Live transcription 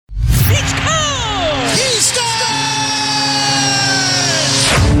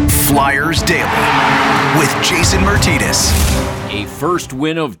Flyers Daily with Jason Martinez. A first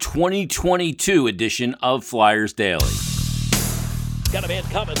win of 2022 edition of Flyers Daily. Got a man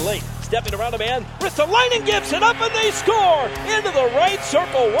coming late, stepping around a man. Ristolainen gives it up and they score! Into the right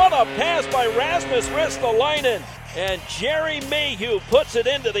circle. What a pass by Rasmus Ristolainen. And Jerry Mayhew puts it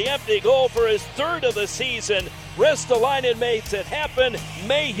into the empty goal for his third of the season. Ristolainen makes it happen.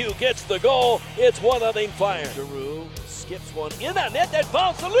 Mayhew gets the goal. It's 1-0 Flyers. Giroux skips one in that net. That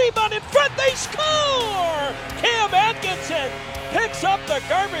bounce, the rebound in front. They score! Cam Atkinson picks up the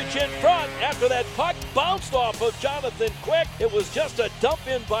garbage in front after that puck bounced off of Jonathan Quick. It was just a dump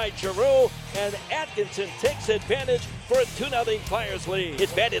in by Giroux, and Atkinson takes advantage for a 2-0 Flyers lead.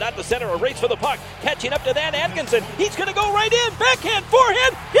 It's batted out to center, a race for the puck. Catching up to that, Atkinson. He's going to go right in. Backhand,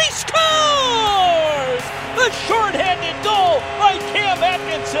 forehand. He scores! The shorthanded goal by Cam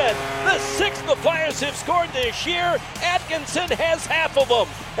Atkinson. The sixth the Flyers have scored this year. Atkinson has half of them.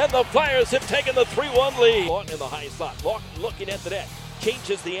 And the Flyers have taken the 3-1 lead. Lawton in the high slot. Lawton looking at the net.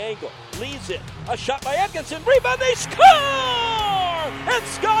 Changes the angle. Leaves it. A shot by Atkinson. Rebound. They score! And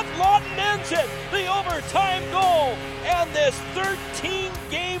Scott Lawton ends it. The overtime goal. And this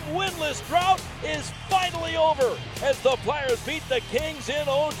 13-game winless drought is finally over as the Flyers beat the Kings in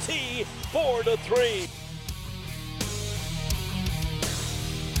OT 4-3.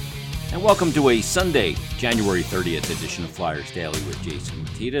 And welcome to a Sunday, January 30th edition of Flyers Daily with Jason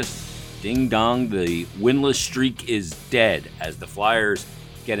Martinez. Ding dong, the winless streak is dead as the Flyers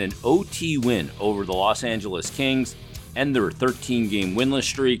get an OT win over the Los Angeles Kings, end their 13-game winless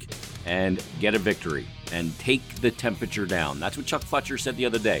streak, and get a victory and take the temperature down. That's what Chuck Fletcher said the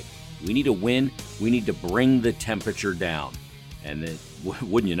other day. We need a win. We need to bring the temperature down. And then,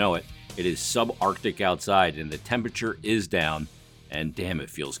 wouldn't you know it, it is subarctic outside and the temperature is down. And damn, it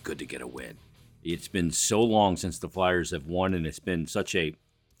feels good to get a win. It's been so long since the Flyers have won, and it's been such a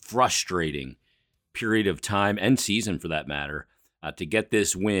frustrating period of time and season for that matter. To get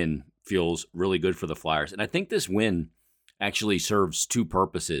this win feels really good for the Flyers. And I think this win actually serves two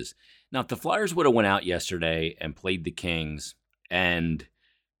purposes. Now, if the Flyers would have went out yesterday and played the Kings and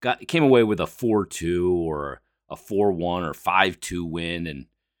came away with a 4-2 or a 4-1 or 5-2 win and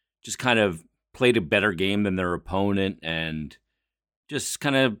just kind of played a better game than their opponent and just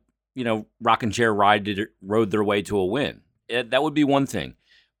kind of, rocking chair rode their way to a win, that would be one thing.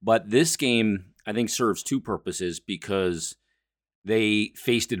 But this game, I think, serves two purposes because they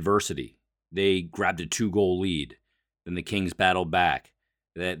faced adversity. They grabbed a 2-goal lead. Then the Kings battled back.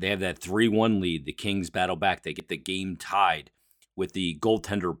 They have that 3-1 lead. The Kings battle back. They get the game tied with the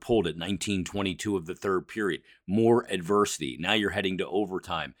goaltender pulled at 19:22 of the third period. More adversity. Now you're heading to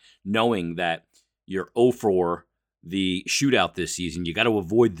overtime, knowing that you're 0-4 the shootout this season. You got to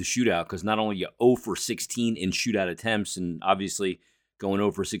avoid the shootout because not only you 0-16 in shootout attempts, and obviously going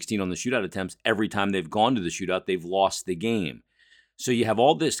 0-16 on the shootout attempts, every time they've gone to the shootout, they've lost the game. So you have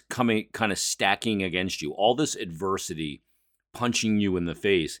all this coming, kind of stacking against you, all this adversity punching you in the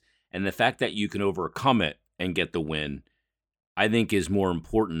face, and the fact that you can overcome it and get the win, I think is more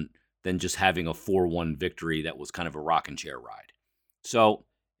important than just having a 4-1 victory that was kind of a rocking chair ride. So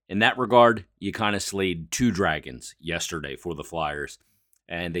in that regard, you kind of slayed two dragons yesterday for the Flyers,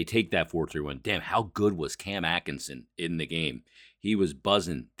 and they take that 4-3 win. Damn, how good was Cam Atkinson in the game? He was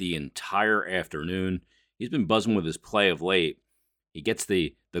buzzing the entire afternoon. He's been buzzing with his play of late. He gets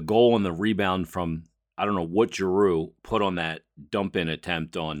the goal and the rebound from, I don't know what Giroux put on that dump-in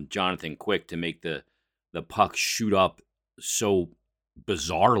attempt on Jonathan Quick to make the puck shoot up so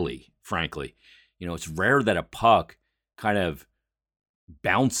bizarrely, frankly. It's rare that a puck kind of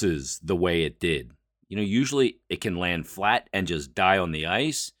bounces the way it did. Usually it can land flat and just die on the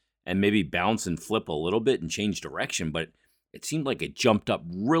ice and maybe bounce and flip a little bit and change direction, but it seemed like it jumped up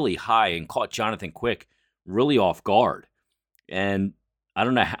really high and caught Jonathan Quick really off guard. And I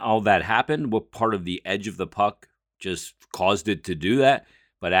don't know how that happened, what part of the edge of the puck just caused it to do that,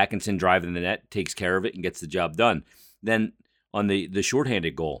 but Atkinson driving the net takes care of it and gets the job done. Then on the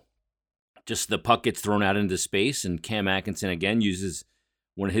shorthanded goal, just the puck gets thrown out into space, and Cam Atkinson again uses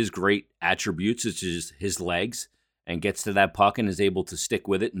one of his great attributes, which is his legs, and gets to that puck and is able to stick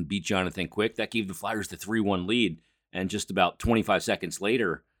with it and beat Jonathan Quick. That gave the Flyers the 3-1 lead, and just about 25 seconds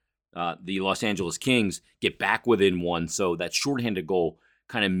later, the Los Angeles Kings get back within one, so that shorthanded goal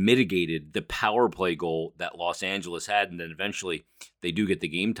kind of mitigated the power play goal that Los Angeles had, and then eventually they do get the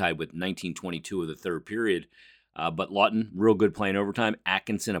game tied with 19:22 of the third period. But Lawton, real good play in overtime.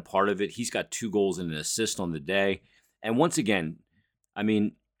 Atkinson, a part of it. He's got 2 goals and an assist on the day. And once again, I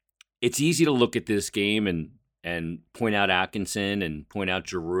mean, it's easy to look at this game and point out Atkinson and point out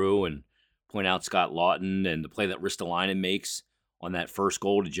Giroux and point out Scott Lawton and the play that Ristolainen makes on that first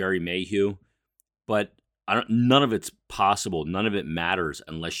goal to Jerry Mayhew. But none of it's possible. None of it matters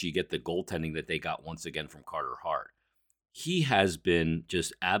unless you get the goaltending that they got once again from Carter Hart. He has been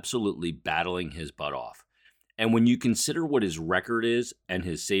just absolutely battling his butt off. And when you consider what his record is and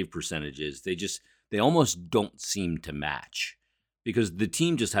his save percentage is, they almost don't seem to match because the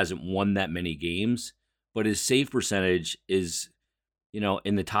team just hasn't won that many games, but his save percentage is,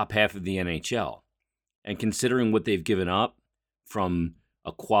 in the top half of the NHL. And considering what they've given up from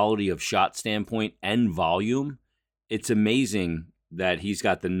a quality of shot standpoint and volume, it's amazing that he's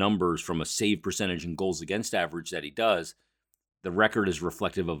got the numbers from a save percentage and goals against average that he does. The record is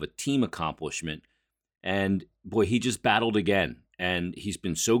reflective of a team accomplishment. And boy, he just battled again. And he's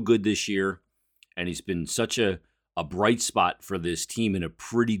been so good this year. And he's been such a bright spot for this team in a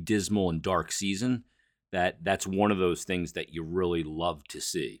pretty dismal and dark season that's one of those things that you really love to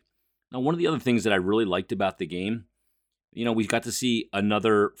see. Now, one of the other things that I really liked about the game, we got to see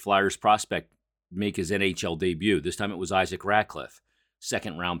another Flyers prospect make his NHL debut. This time it was Isaac Ratcliffe,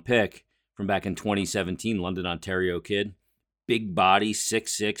 second-round pick from back in 2017, London, Ontario kid. Big body,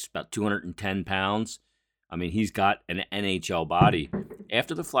 6'6", about 210 pounds. I mean, he's got an NHL body.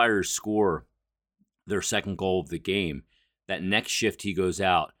 After the Flyers score their second goal of the game, that next shift he goes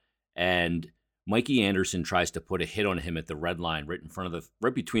out, and Mikey Anderson tries to put a hit on him at the red line right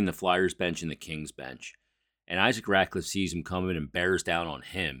between the Flyers bench and the Kings bench. And Isaac Ratcliffe sees him coming and bears down on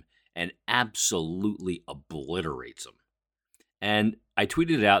him and absolutely obliterates him. And I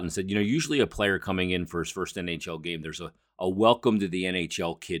tweeted it out and said, usually a player coming in for his first NHL game, there's a welcome to the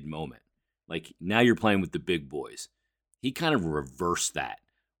NHL kid moment. Like, now you're playing with the big boys. He kind of reversed that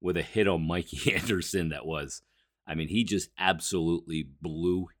with a hit on Mikey Anderson he just absolutely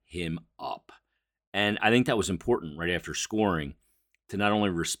blew him up. And I think that was important right after scoring to not only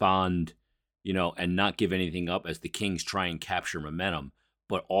respond, and not give anything up as the Kings try and capture momentum,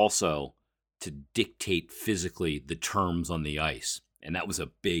 but also to dictate physically the terms on the ice. And that was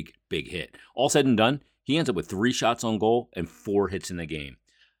a big, big hit. All said and done, he ends up with 3 shots on goal and 4 hits in the game.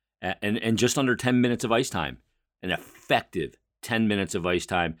 And just under 10 minutes of ice time. An effective 10 minutes of ice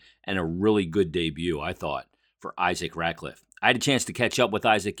time and a really good debut, I thought, for Isaac Ratcliffe. I had a chance to catch up with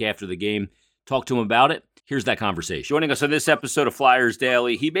Isaac after the game, talk to him about it. Here's that conversation. Joining us on this episode of Flyers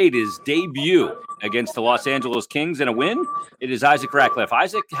Daily, he made his debut against the Los Angeles Kings in a win. It is Isaac Ratcliffe.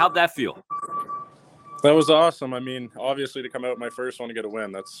 Isaac, how'd that feel? That was awesome. Obviously to come out my first one to get a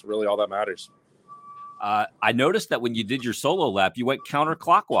win, that's really all that matters. I noticed that when you did your solo lap, you went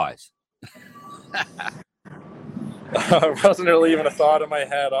counterclockwise. It wasn't really even a thought in my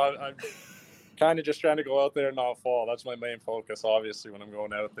head. I'm kind of just trying to go out there and not fall. That's my main focus, obviously, when I'm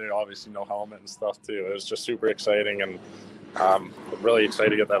going out there. Obviously, no helmet and stuff, too. It was just super exciting, and I'm really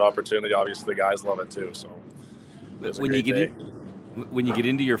excited to get that opportunity. Obviously, the guys love it, too. So when you get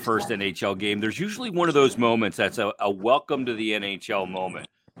into your first NHL game, there's usually one of those moments that's a welcome to the NHL moment.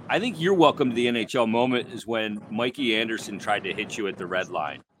 I think your welcome to the NHL moment is when Mikey Anderson tried to hit you at the red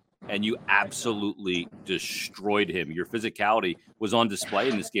line, and you absolutely destroyed him. Your physicality was on display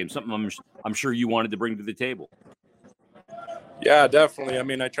in this game, something I'm sure you wanted to bring to the table. Yeah, definitely.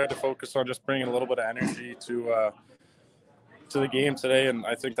 I tried to focus on just bringing a little bit of energy to the game today, and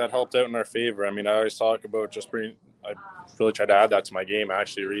I think that helped out in our favor. I always talk about I really tried to add that to my game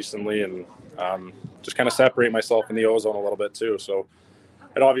actually recently, and just kind of separate myself in the ozone a little bit too. So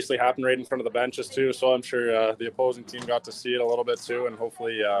it obviously happened right in front of the benches too. So I'm sure the opposing team got to see it a little bit too, and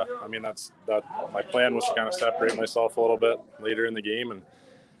hopefully, that's my plan was to kind of separate myself a little bit later in the game,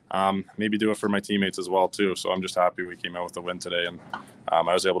 and maybe do it for my teammates as well too. So I'm just happy we came out with the win today, and I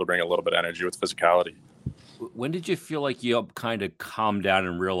was able to bring a little bit of energy with physicality. When did you feel like you kind of calmed down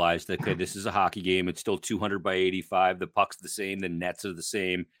and realized that, okay, this is a hockey game. It's still 200 by 85. The puck's the same. The nets are the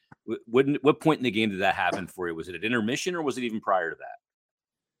same. What point in the game did that happen for you? Was it at intermission or was it even prior to that?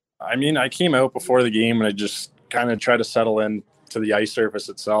 I came out before the game and I just kind of tried to settle in to the ice surface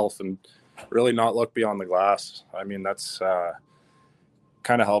itself and really not look beyond the glass. That's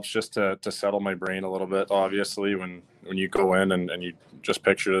kind of helps just to settle my brain a little bit, obviously, when you go in and you just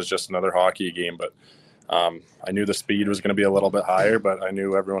picture it as just another hockey game. But I knew the speed was going to be a little bit higher, but I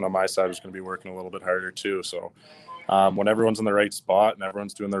knew everyone on my side was going to be working a little bit harder too. So when everyone's in the right spot and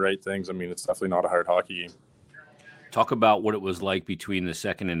everyone's doing the right things, it's definitely not a hard hockey game. Talk about what it was like between the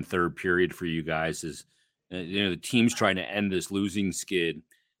second and third period for you guys as the team's trying to end this losing skid,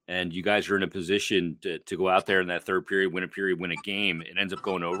 and you guys are in a position to go out there in that third period, win a game. It ends up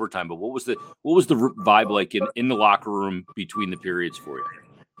going to overtime. But what was the vibe like in the locker room between the periods for you?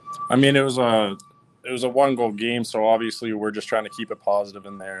 It was a 1-goal game, so obviously we're just trying to keep it positive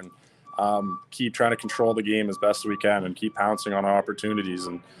in there. And keep trying to control the game as best we can and keep pouncing on our opportunities.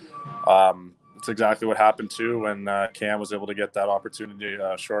 And it's exactly what happened too when Cam was able to get that opportunity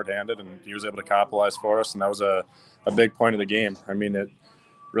shorthanded, and he was able to capitalize for us. And that was a big point of the game. I mean, it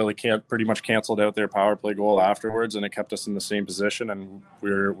really pretty much canceled out their power play goal afterwards, and it kept us in the same position. And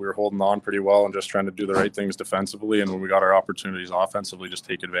we were holding on pretty well and just trying to do the right things defensively. And when we got our opportunities offensively, just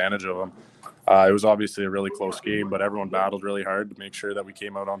take advantage of them. It was obviously a really close game, but everyone battled really hard to make sure that we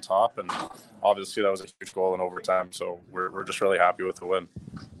came out on top. And obviously that was a huge goal in overtime. So we're just really happy with the win.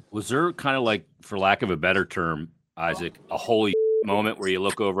 Was there kind of like, for lack of a better term, Isaac, a holy moment where you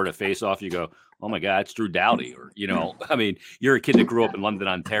look over at a face-off, you go, oh my God, it's Drew Doughty? Or, I mean, you're a kid that grew up in London,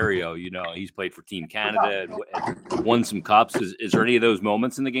 Ontario. He's played for Team Canada and won some cups. Is there any of those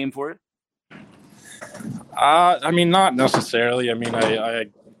moments in the game for you? I mean, not necessarily. I mean, I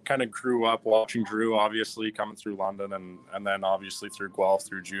kind of grew up watching Drew, obviously, coming through London, and then obviously through Guelph,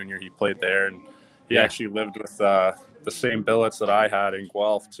 through junior. He played there, and he actually lived with the same billets that I had in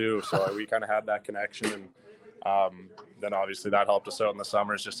Guelph, too. So we kind of had that connection, and then obviously that helped us out in the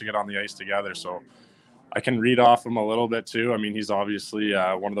summers just to get on the ice together. So I can read off him a little bit too. I mean, he's obviously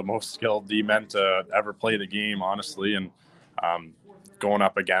one of the most skilled D-men to ever play the game, honestly. And going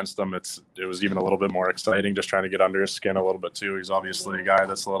up against him, it was even a little bit more exciting, just trying to get under his skin a little bit too. He's obviously a guy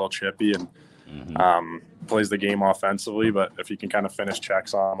that's a little chippy and plays the game offensively, but if you can kind of finish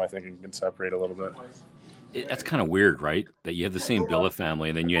checks on him, I think he can separate a little bit. That's kind of weird, right? That you have the same billet family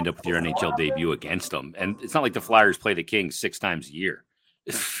and then you end up with your NHL debut against them. And it's not like the Flyers play the Kings 6 times a year,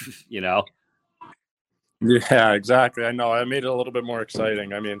 Yeah, exactly. I know. I made it a little bit more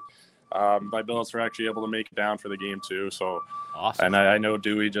exciting. I mean, my billets were actually able to make it down for the game too. So awesome. And I know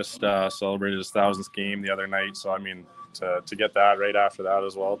Dewey just celebrated his 1000th game the other night. So, I mean, to get that right after that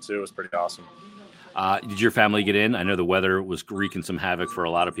as well too was pretty awesome. Did your family get in? I know the weather was wreaking some havoc for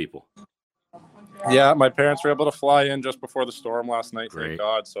a lot of people. Yeah, my parents were able to fly in just before the storm last night. Great. Thank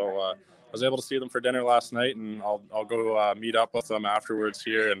God. So I was able to see them for dinner last night, and I'll go meet up with them afterwards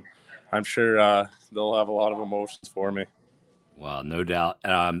here, and I'm sure they'll have a lot of emotions for me. Well, no doubt.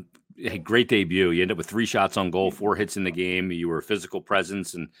 Hey, great debut. You ended up with 3 shots on goal, 4 hits in the game. You were a physical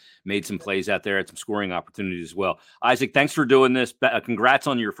presence and made some plays out there, had some scoring opportunities as well. Isaac, thanks for doing this. Congrats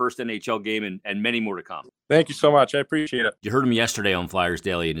on your first NHL game and many more to come. Thank you so much. I appreciate it. You heard him yesterday on Flyers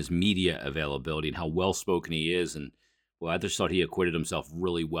Daily and his media availability and how well-spoken he is. And, well, I just thought he acquitted himself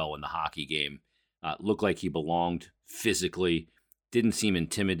really well in the hockey game. Looked like he belonged physically, didn't seem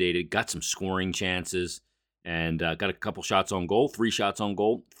intimidated, got some scoring chances. And got a couple shots on goal, 3 shots on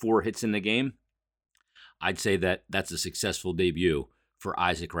goal, 4 hits in the game. I'd say that's a successful debut for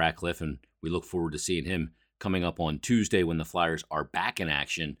Isaac Ratcliffe, and we look forward to seeing him coming up on Tuesday when the Flyers are back in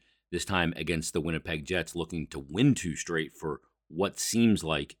action, this time against the Winnipeg Jets, looking to win 2 straight for what seems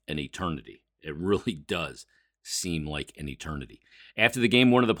like an eternity. It really does seem like an eternity. After the game,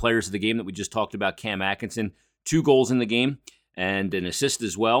 one of the players of the game that we just talked about, Cam Atkinson, 2 goals in the game and an assist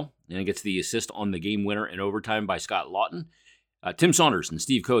as well. And he gets the assist on the game winner in overtime by Scott Lawton. Tim Saunders and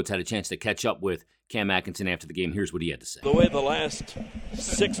Steve Coates had a chance to catch up with Cam Atkinson after the game. Here's what he had to say. The way the last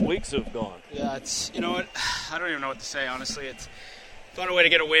 6 weeks have gone. Yeah, it's, I don't even know what to say, honestly. It's found a way to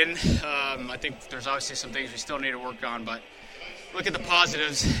get a win. I think there's obviously some things we still need to work on, but look at the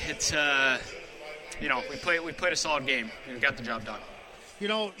positives. It's, we played a solid game and we got the job done.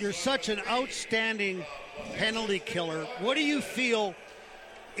 You're such an outstanding penalty killer. What do you feel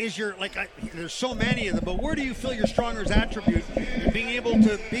is your, there's so many of them, but where do you feel your strongest attribute in being able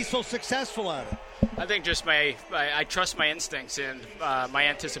to be so successful at it? I think just I trust my instincts and my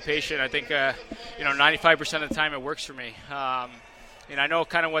anticipation. I think, 95% of the time it works for me. And I know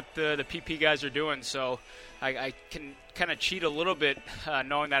kind of what the PP guys are doing, so I can kind of cheat a little bit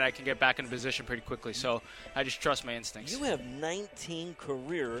knowing that I can get back in position pretty quickly. So I just trust my instincts. You have 19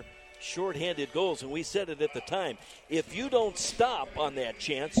 career shorthanded goals, and we said it at the time. If you don't stop on that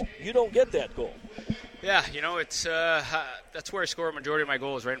chance, you don't get that goal. Yeah, it's that's where I score a majority of my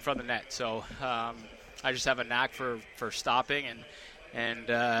goals, right in front of the net. So I just have a knack for stopping,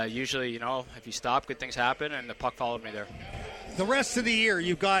 and usually, if you stop, good things happen, and the puck followed me there. The rest of the year,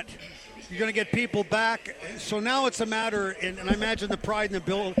 you're going to get people back. So now it's a matter, and I imagine the pride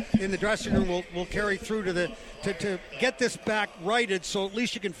in the dressing room will carry through to get this back righted, so at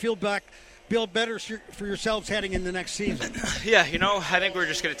least you can build better for yourselves heading in the next season. Yeah, I think we're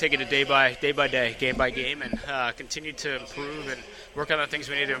just going to take it day by day, game by game, and continue to improve and work on the things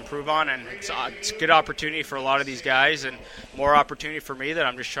we need to improve on. And it's a good opportunity for a lot of these guys, and more opportunity for me that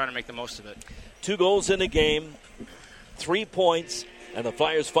I'm just trying to make the most of it. 2 goals in a game, 3 points. and the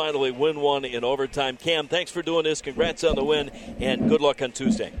Flyers finally win one in overtime. Cam, thanks for doing this. Congrats on the win, and good luck on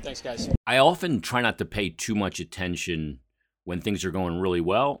Tuesday. Thanks, guys. I often try not to pay too much attention when things are going really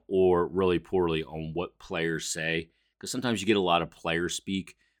well or really poorly on what players say, because sometimes you get a lot of player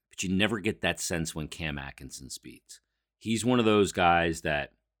speak, but you never get that sense when Cam Atkinson speaks. He's one of those guys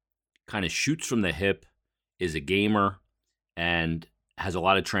that kind of shoots from the hip, is a gamer, and has a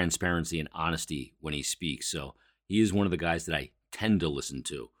lot of transparency and honesty when he speaks. So he is one of the guys that I tend to listen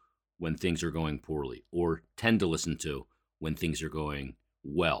to when things are going poorly, or tend to listen to when things are going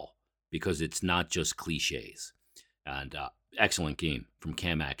well, because it's not just cliches. And excellent game from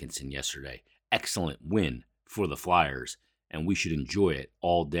Cam Atkinson yesterday. Excellent win for the Flyers, and we should enjoy it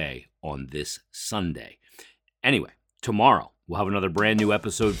all day on this Sunday. Anyway, tomorrow we'll have another brand new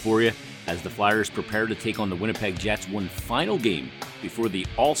episode for you as the Flyers prepare to take on the Winnipeg Jets, one final game before the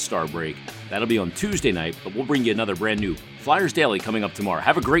All-Star break. That'll be on Tuesday night, but we'll bring you another brand new Flyers Daily coming up tomorrow.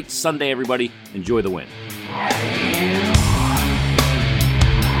 Have a great Sunday, everybody. Enjoy the win.